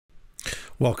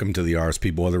Welcome to the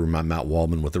RSP Boiler Room. I'm Matt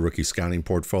Waldman with the Rookie Scouting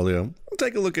Portfolio. We'll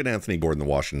take a look at Anthony Gordon, the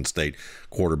Washington State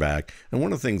quarterback. And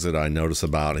one of the things that I notice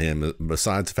about him,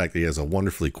 besides the fact that he has a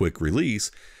wonderfully quick release,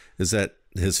 is that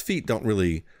his feet don't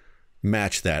really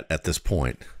match that at this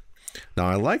point. Now,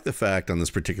 I like the fact on this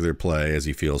particular play, as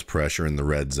he feels pressure in the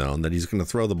red zone, that he's going to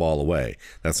throw the ball away.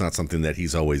 That's not something that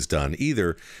he's always done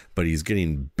either, but he's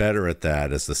getting better at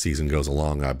that as the season goes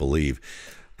along, I believe.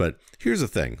 But here's the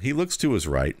thing. He looks to his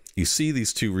right. You see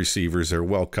these two receivers, they're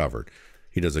well covered.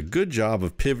 He does a good job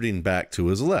of pivoting back to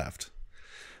his left.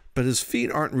 But his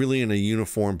feet aren't really in a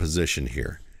uniform position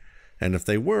here. And if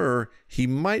they were, he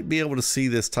might be able to see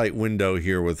this tight window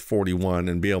here with 41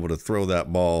 and be able to throw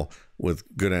that ball with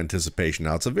good anticipation.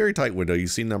 Now, it's a very tight window. You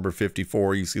see number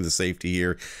 54. You see the safety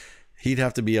here. He'd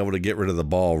have to be able to get rid of the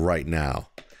ball right now.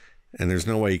 And there's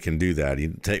no way he can do that. He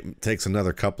takes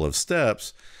another couple of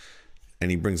steps, and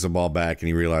he brings the ball back and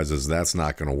he realizes that's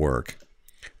not going to work.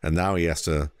 And now he has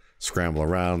to scramble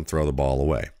around, throw the ball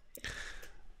away.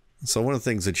 So one of the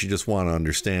things that you just want to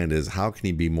understand is how can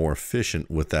he be more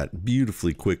efficient with that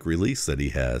beautifully quick release that he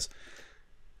has?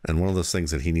 And one of those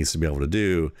things that he needs to be able to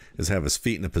do is have his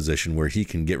feet in a position where he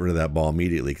can get rid of that ball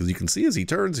immediately. Because you can see as he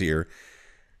turns here,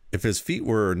 if his feet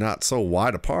were not so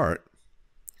wide apart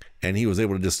and he was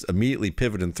able to just immediately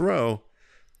pivot and throw,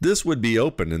 this would be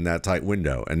open in that tight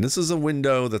window. And this is a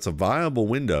window that's a viable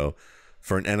window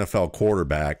for an NFL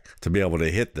quarterback to be able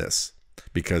to hit this,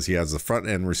 because he has the front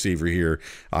end receiver here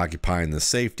occupying the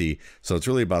safety. So it's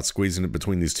really about squeezing it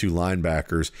between these two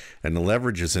linebackers, and the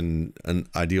leverage is in an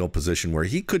ideal position where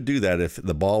he could do that if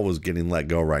the ball was getting let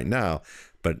go right now,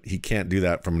 but he can't do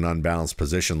that from an unbalanced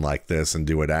position like this and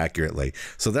do it accurately.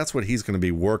 So that's what he's going to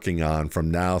be working on from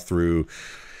now through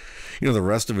the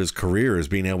rest of his career, is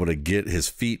being able to get his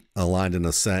feet aligned in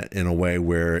a way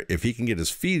where if he can get his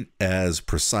feet as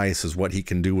precise as what he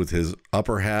can do with his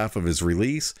upper half of his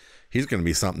release, he's going to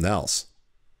be something else.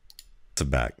 To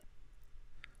back.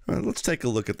 All right, let's take a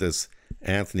look at this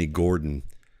Anthony Gordon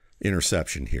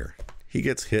interception here. He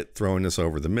gets hit throwing this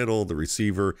over the middle. The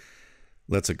receiver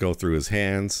lets it go through his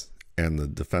hands, and the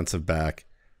defensive back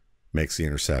makes the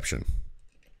interception.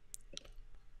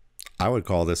 I would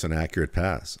call this an accurate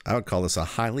pass. I would call this a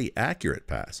highly accurate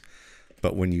pass.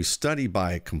 But when you study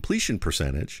by completion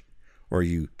percentage, or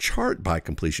you chart by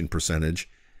completion percentage,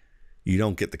 you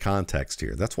don't get the context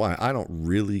here. That's why I don't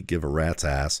really give a rat's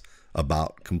ass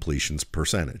about completions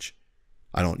percentage.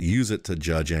 I don't use it to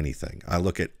judge anything. I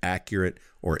look at accurate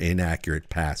or inaccurate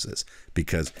passes,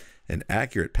 because an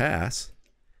accurate pass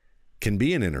can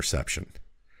be an interception.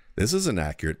 This is an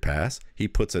accurate pass. He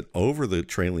puts it over the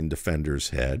trailing defender's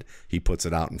head. He puts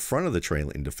it out in front of the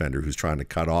trailing defender who's trying to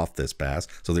cut off this pass.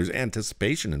 So there's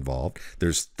anticipation involved.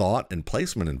 There's thought and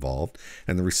placement involved.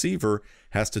 And the receiver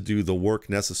has to do the work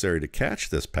necessary to catch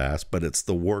this pass, but it's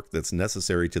the work that's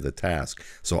necessary to the task.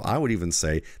 So I would even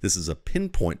say this is a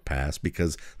pinpoint pass,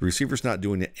 because the receiver's not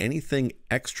doing anything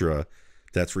extra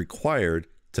that's required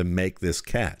to make this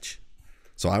catch.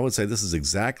 So I would say this is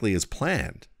exactly as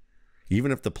planned,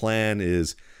 even if the plan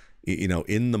is,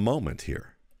 in the moment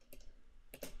here.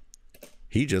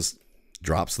 He just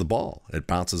drops the ball. It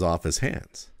bounces off his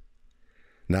hands.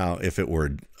 Now, if it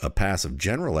were a pass of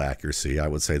general accuracy, I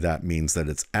would say that means that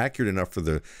it's accurate enough for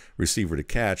the receiver to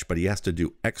catch, but he has to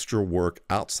do extra work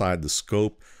outside the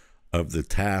scope of the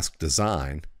task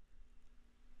design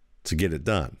to get it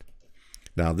done.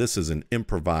 Now, this is an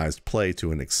improvised play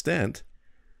to an extent,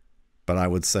 but I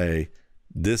would say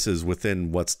this is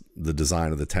within what the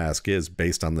design of the task is,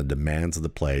 based on the demands of the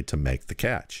play to make the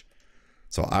catch.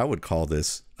 So I would call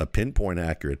this a pinpoint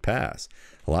accurate pass.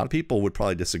 A lot of people would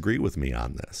probably disagree with me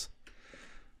on this,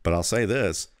 but I'll say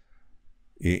this,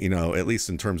 at least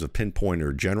in terms of pinpoint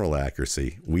or general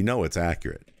accuracy, we know it's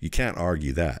accurate. You can't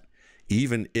argue that,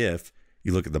 even if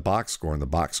you look at the box score and the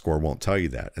box score won't tell you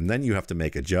that. And then you have to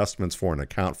make adjustments for and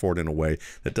account for it in a way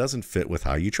that doesn't fit with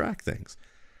how you track things.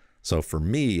 So for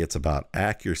me, it's about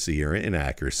accuracy or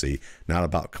inaccuracy, not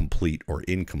about complete or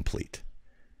incomplete.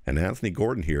 And Anthony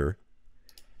Gordon here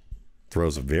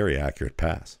throws a very accurate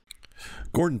pass.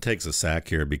 Gordon takes a sack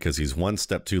here because he's one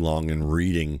step too long in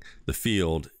reading the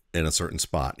field in a certain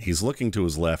spot. He's looking to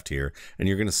his left here, and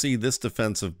you're going to see this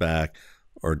defensive back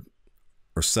or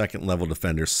second level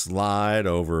defender slide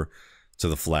over to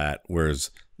the flat, whereas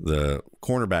the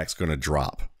cornerback's going to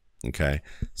drop. Okay,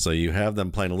 so you have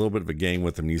them playing a little bit of a game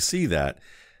with him. You see that,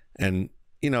 and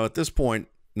at this point,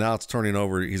 now it's turning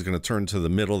over. He's going to turn to the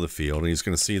middle of the field, and he's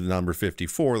going to see the number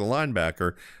 54, the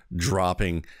linebacker,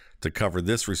 dropping to cover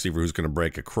this receiver who's going to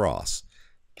break across.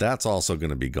 That's also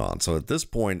going to be gone. So at this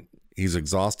point, he's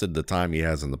exhausted the time he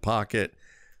has in the pocket.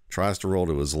 tries to roll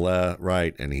to his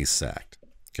right, and he's sacked.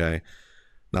 Okay.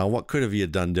 Now, what could have he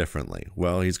done differently?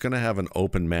 Well, he's going to have an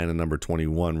open man in number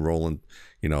 21 rolling,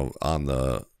 on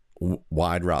the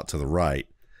wide route to the right,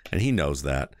 and he knows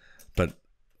that. But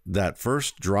that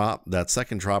first drop, that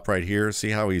second drop right here, see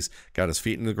how he's got his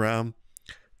feet in the ground?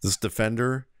 This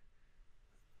defender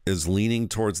is leaning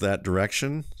towards that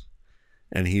direction,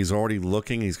 and he's already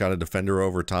looking. He's got a defender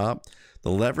over top. The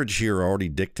leverage here already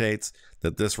dictates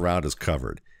that this route is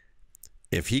covered.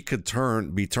 If he could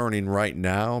be turning right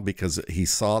now because he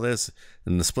saw this,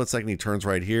 in the split second he turns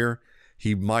right here,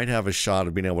 he might have a shot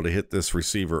of being able to hit this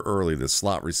receiver early, this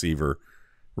slot receiver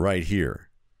right here.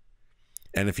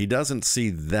 And if he doesn't see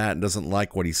that, doesn't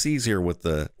like what he sees here with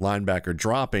the linebacker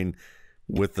dropping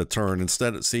with the turn,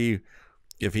 instead, see,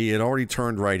 if he had already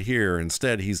turned right here,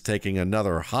 instead he's taking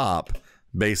another hop,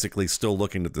 basically still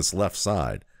looking at this left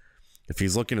side. If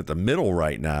he's looking at the middle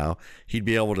right now, he'd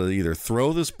be able to either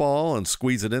throw this ball and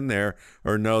squeeze it in there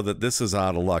or know that this is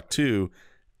out of luck too.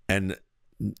 And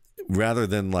rather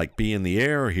than like be in the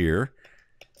air here,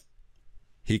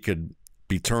 he could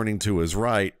be turning to his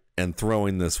right and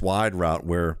throwing this wide route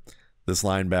where this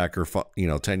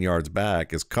linebacker, 10 yards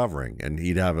back is covering, and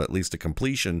he'd have at least a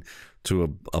completion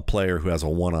to a player who has a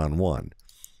one-on-one.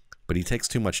 But he takes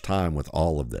too much time with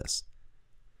all of this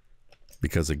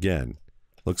because, again,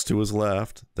 looks to his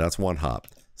left. That's one hop.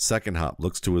 Second hop,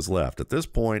 looks to his left. At this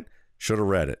point, should have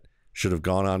read it. Should have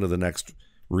gone on to the next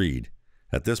read.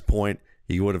 At this point,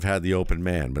 he would have had the open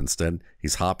man, but instead,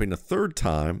 he's hopping a third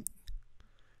time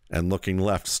and looking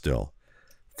left still.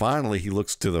 Finally, he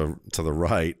looks to the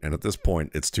right, and at this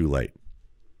point, it's too late.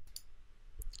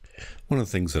 One of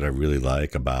the things that I really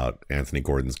like about Anthony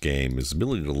Gordon's game is his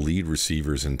ability to lead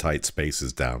receivers in tight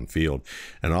spaces downfield.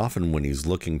 And often when he's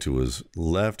looking to his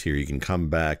left here, he can come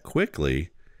back quickly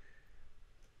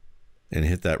and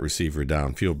hit that receiver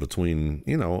downfield between,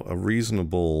 a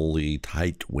reasonably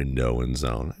tight window and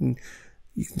zone. And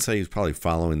you can say he's probably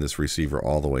following this receiver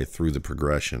all the way through the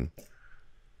progression.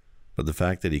 But the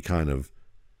fact that he kind of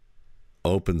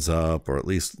opens up, or at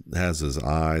least has his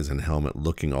eyes and helmet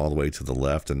looking all the way to the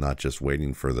left and not just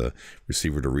waiting for the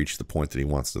receiver to reach the point that he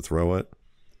wants to throw it,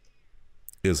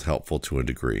 is helpful to a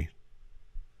degree.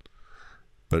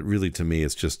 But really, to me,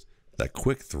 it's just that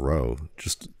quick throw,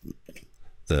 just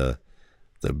the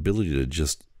ability to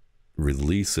just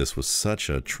release this with such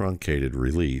a truncated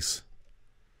release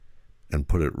and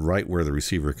put it right where the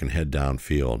receiver can head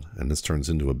downfield, and this turns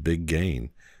into a big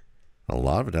gain. A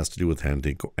lot of it has to do with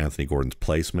Anthony Gordon's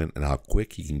placement and how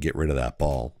quick he can get rid of that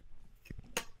ball.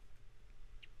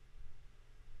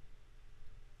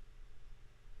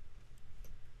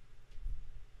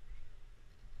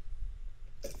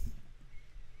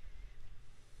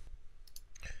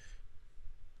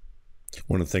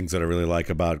 One of the things that I really like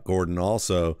about Gordon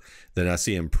also that I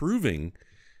see improving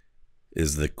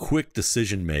is the quick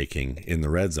decision making in the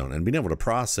red zone and being able to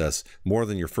process more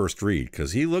than your first read,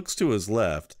 because he looks to his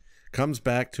left, comes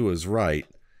back to his right,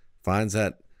 finds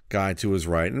that guy to his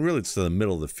right, and really it's to the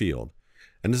middle of the field.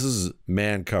 And this is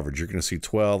man coverage. You're going to see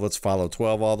 12. Let's follow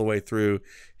 12 all the way through.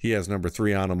 He has number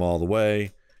 3 on him all the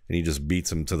way, and he just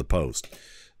beats him to the post.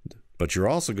 But you're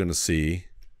also going to see,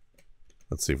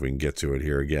 let's see if we can get to it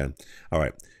here again. All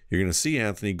right, you're going to see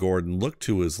Anthony Gordon look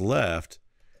to his left.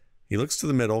 He looks to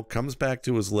the middle, comes back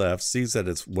to his left, sees that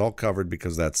it's well covered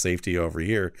because that's safety over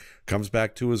here, comes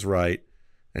back to his right,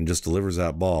 and just delivers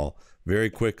that ball very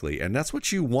quickly. And that's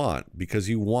what you want, because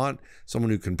you want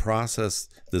someone who can process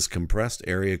this compressed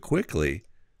area quickly.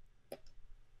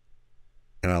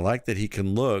 And I like that he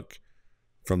can look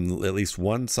from at least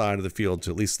one side of the field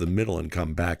to at least the middle and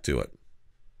come back to it.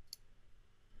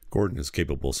 Gordon is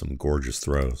capable of some gorgeous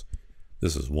throws.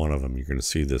 This is one of them. You're going to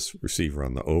see this receiver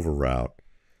on the over route.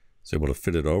 He's able to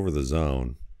fit it over the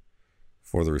zone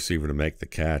for the receiver to make the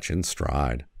catch in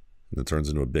stride. And it turns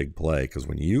into a big play, because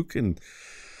when you can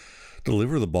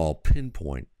deliver the ball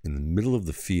pinpoint in the middle of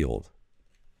the field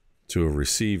to a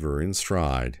receiver in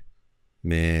stride,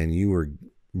 man, you are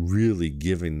really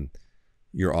giving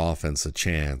your offense a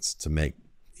chance to make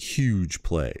huge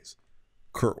plays.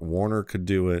 Kurt Warner could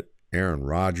do it. Aaron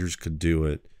Rodgers could do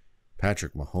it.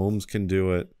 Patrick Mahomes can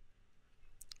do it.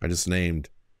 I just named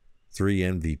 3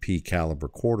 MVP caliber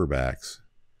quarterbacks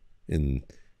in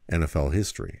NFL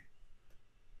history.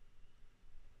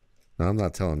 Now, I'm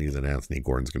not telling you that Anthony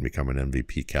Gordon's going to become an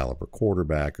MVP caliber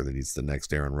quarterback or that he's the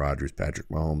next Aaron Rodgers, Patrick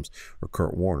Mahomes, or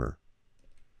Kurt Warner.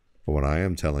 But what I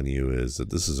am telling you is that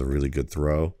this is a really good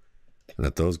throw and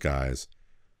that those guys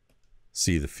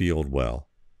see the field well.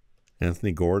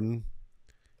 Anthony Gordon,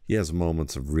 he has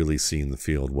moments of really seeing the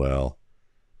field well.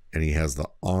 And he has the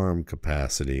arm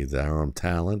capacity, the arm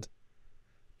talent,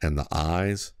 and the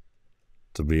eyes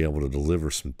to be able to deliver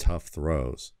some tough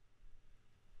throws.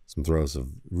 Some throws of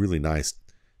really nice,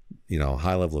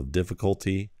 high level of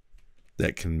difficulty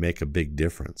that can make a big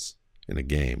difference in a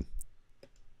game.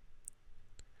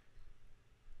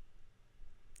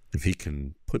 If he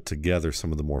can put together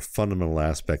some of the more fundamental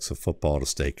aspects of football to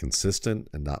stay consistent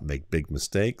and not make big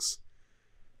mistakes,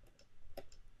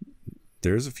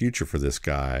 there's a future for this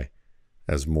guy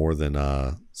as more than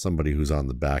somebody who's on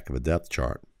the back of a depth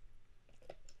chart.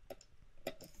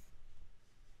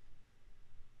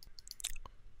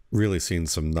 Really seen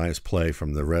some nice play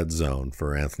from the red zone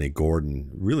for Anthony Gordon.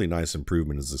 Really nice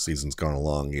improvement as the season's gone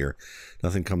along here.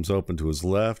 Nothing comes open to his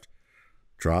left.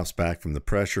 Drops back from the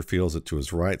pressure, feels it to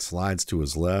his right, slides to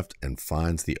his left, and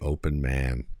finds the open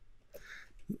man.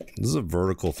 This is a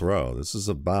vertical throw. This is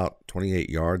about 28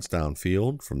 yards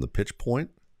downfield from the pitch point.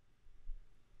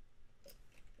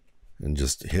 And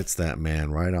just hits that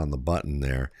man right on the button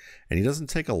there. And he doesn't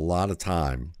take a lot of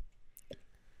time.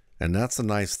 And that's the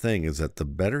nice thing, is that the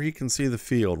better he can see the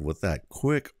field with that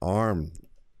quick arm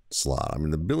slot,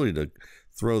 the ability to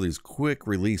throw these quick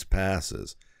release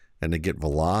passes and to get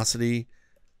velocity.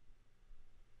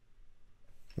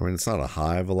 It's not a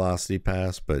high velocity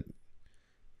pass, but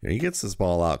he gets this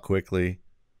ball out quickly,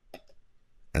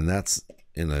 and that's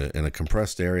in a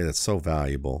compressed area that's so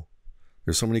valuable.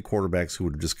 There's so many quarterbacks who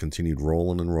would have just continued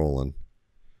rolling and rolling.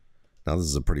 Now this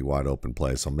is a pretty wide open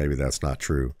play, so maybe that's not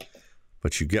true,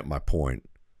 but you get my point.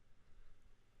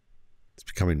 It's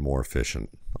becoming more efficient.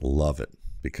 I love it,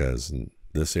 because in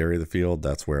this area of the field,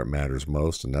 that's where it matters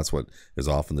most, and that's what is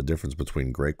often the difference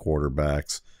between great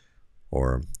quarterbacks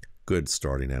or good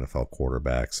starting NFL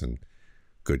quarterbacks and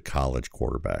good college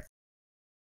quarterbacks.